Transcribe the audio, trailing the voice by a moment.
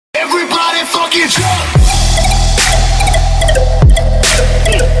fucking drunk.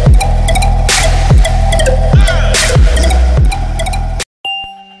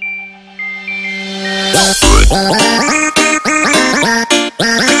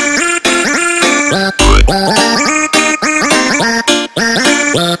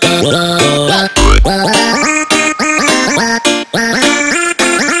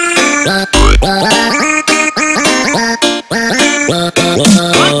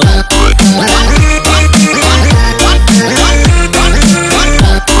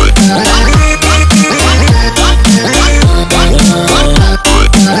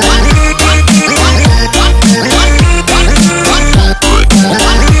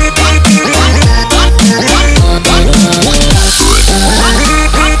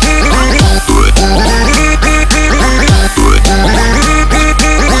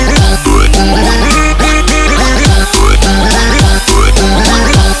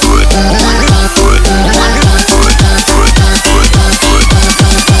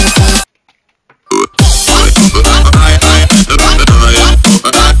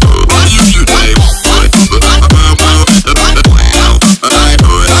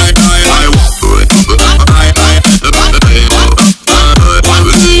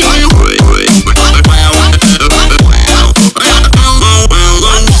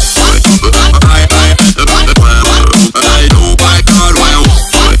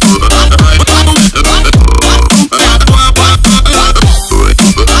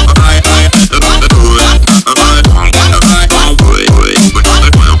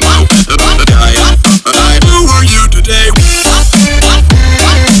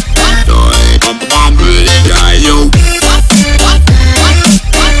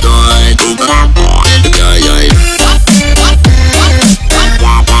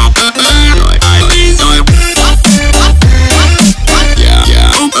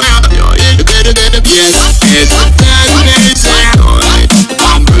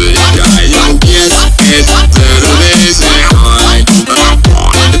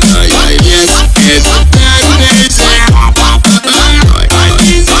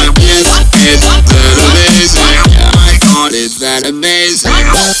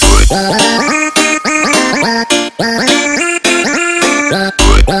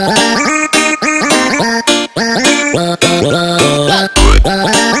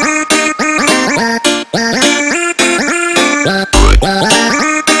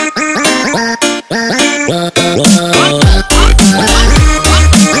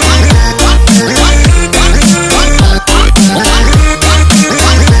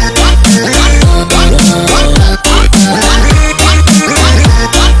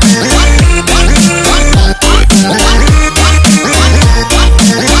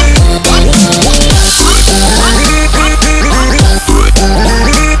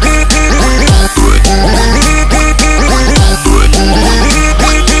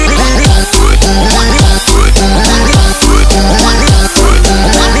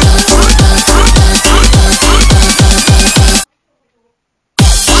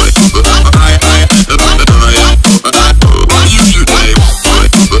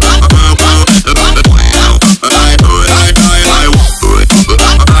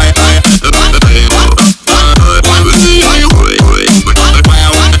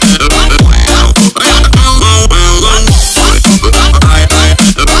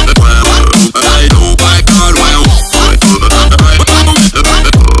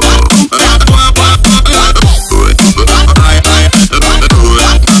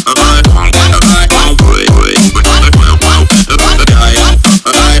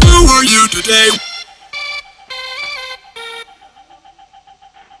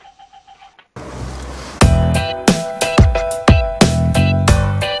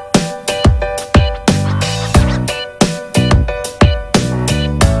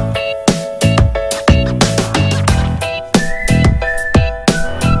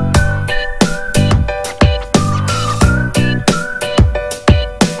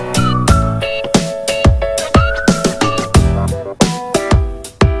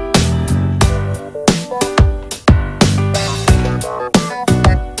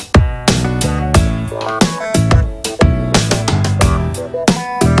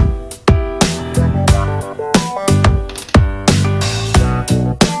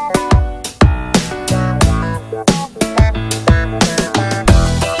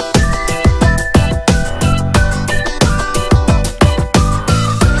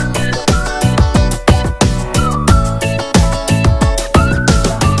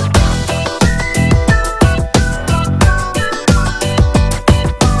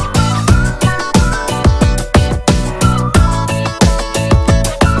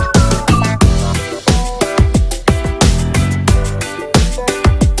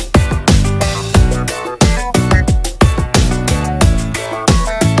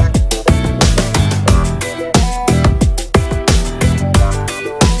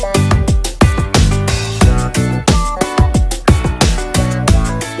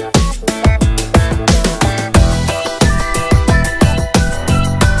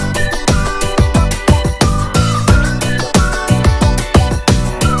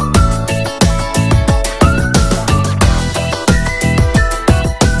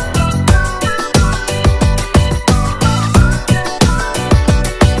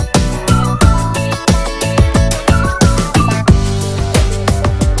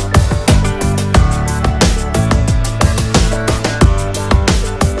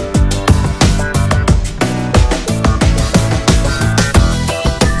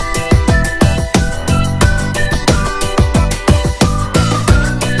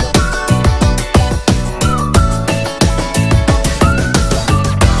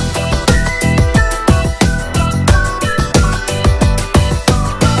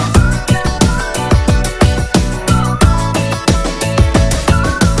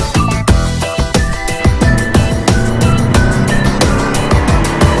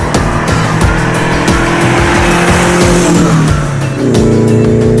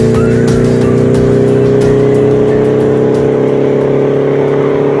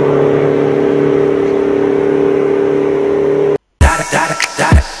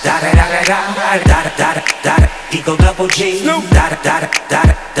 Eagle double G. Da da da da da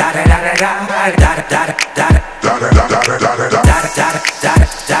da da da da da da da.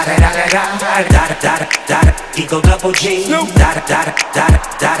 Eagle double G. Da da da da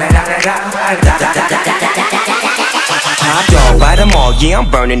da da da. Top dog by them all, yeah, I'm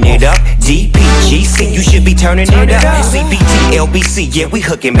burning it up. DPGC, you should be turning it up. CBT, LBC, yeah, we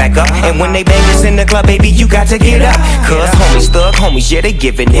hooking back up. And when they bang us in the club, baby, you got to get up. Cause homies, thug homies, yeah, they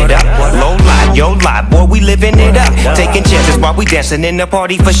giving it up. Low lie, yo lie, boy, we living it up. Taking chances while we dancing in the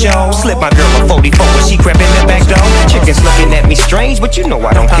party for show. Slip my girl a 44 when she crept in the back door. Chickens looking at me strange, but you know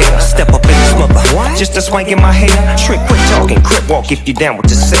I don't care. Step up in the smother, just a swank in my hair. Trick, quit talking, crip walk if you down with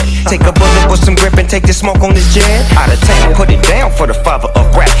the set. Take a bullet with some grip and take the smoke on this jet. Out of town, put it down for the father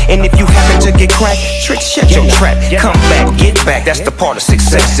of rap. And if you happen to get cracked, trick, shut your trap. Come back, get back, that's the part of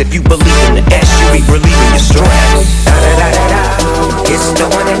success. If you believe in the S, you be relieving your stress. Da da da da da, it's the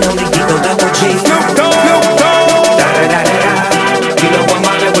one and only Eagle double G. Snoop Dogg, Snoop Dogg. Da da da da da, you know I'm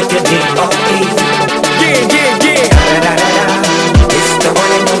mobbing with the D.O.E. Yeah, yeah, yeah. Da da da da da, it's the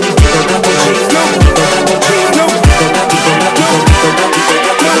one and only Eagle double G. Eagle double G.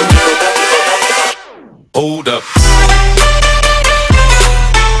 Hold up.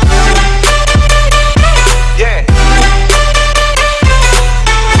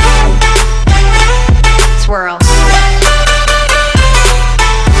 Swirl.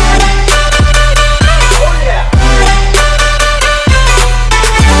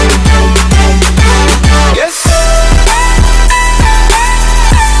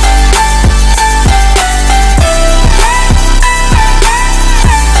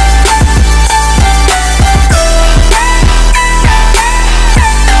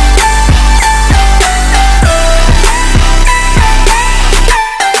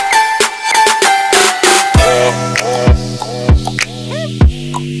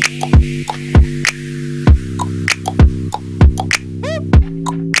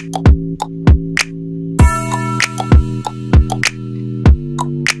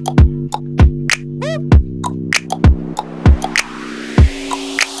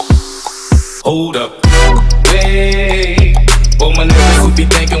 Hold up, wait. For my niggas who be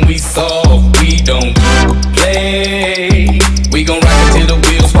thinking we soft, we don't play. We gon' rock it till the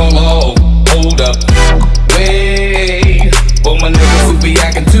wheels fall off. Hold up, wait. For my niggas who be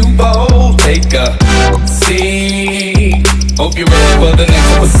acting too bold, take a seat. Hope you're ready for the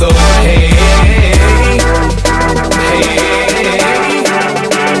next episode. Hey, hey.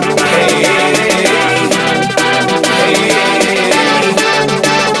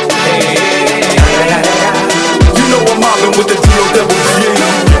 With the D.O.double-G.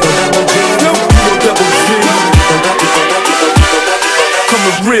 D.O.double-G.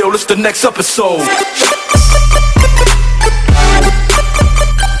 Coming real, it's the next episode.